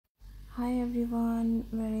Hi everyone,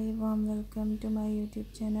 very warm welcome to my YouTube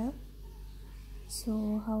channel.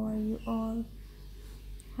 So how are you all?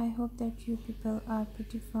 I hope that you people are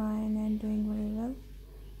pretty fine and doing very well.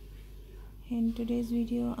 In today's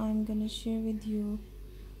video I'm gonna share with you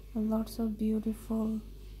lots of beautiful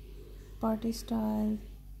party style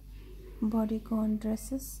bodycon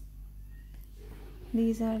dresses.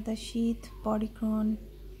 These are the sheath bodycon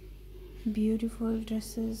beautiful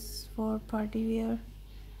dresses for party wear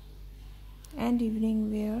and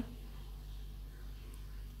evening wear.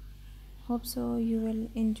 Hope so you will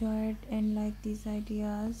enjoy it and like these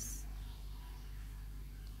ideas.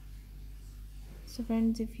 So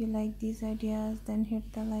friends, if you like these ideas, then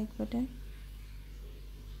hit the like button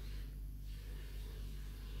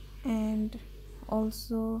and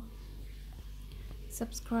also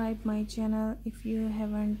subscribe my channel if you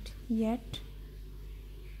haven't yet,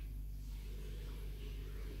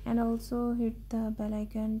 and also hit the bell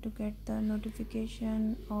icon to get the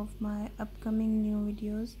notification of my upcoming new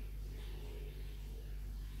videos.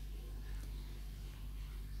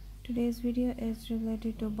 Today's video is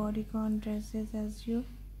related to bodycon dresses. As you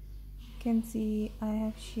can see, I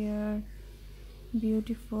have shared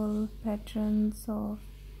beautiful patterns of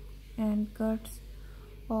and cuts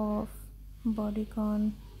of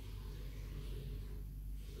bodycon.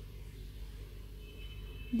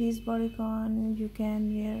 These bodycon you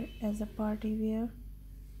can wear as a party wear,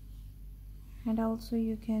 and also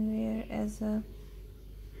you can wear as a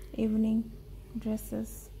evening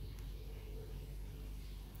dresses.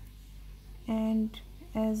 And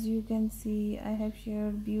as you can see, I have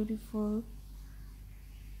shared beautiful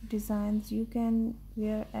designs you can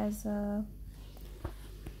wear as a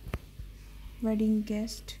wedding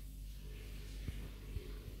guest.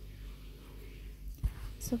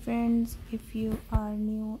 So friends, if you are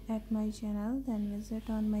new at my channel, then visit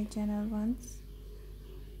on my channel once.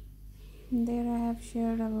 There I have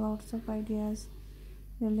shared a lots of ideas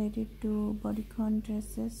related to bodycon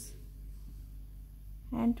dresses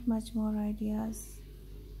and much more ideas.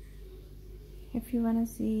 If you wanna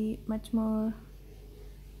see much more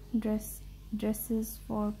dresses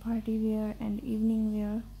for party wear and evening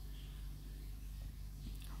wear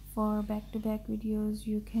for back-to-back videos,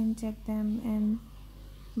 you can check them in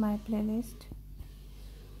my playlist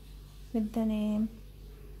with the name.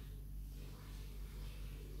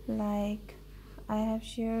 Like I have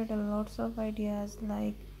shared a lots of ideas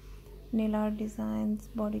like nail art designs,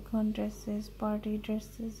 bodycon dresses, party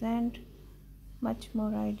dresses, and much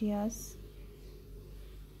more ideas.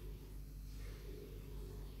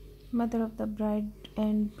 Mother of the bride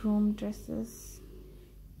and groom dresses,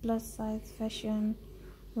 plus size fashion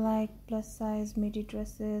like plus size midi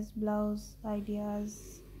dresses, blouse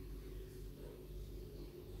ideas,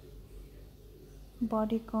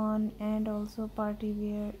 bodycon, and also party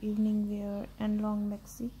wear, evening wear, and long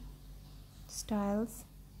maxi styles.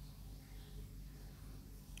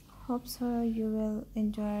 Hope so you will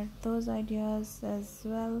enjoy those ideas as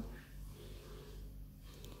well.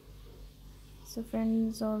 So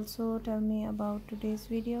friends, also tell me about today's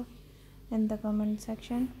video in the comment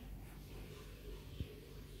section.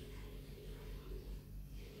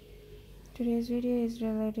 Today's video is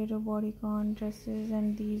related to bodycon dresses,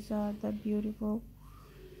 and these are the beautiful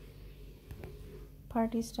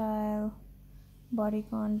party style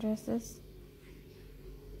bodycon dresses.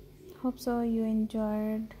 Hope so you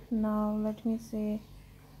enjoyed. Now let me say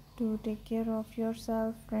to take care of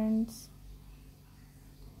yourself, friends.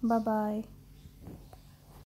 Bye bye.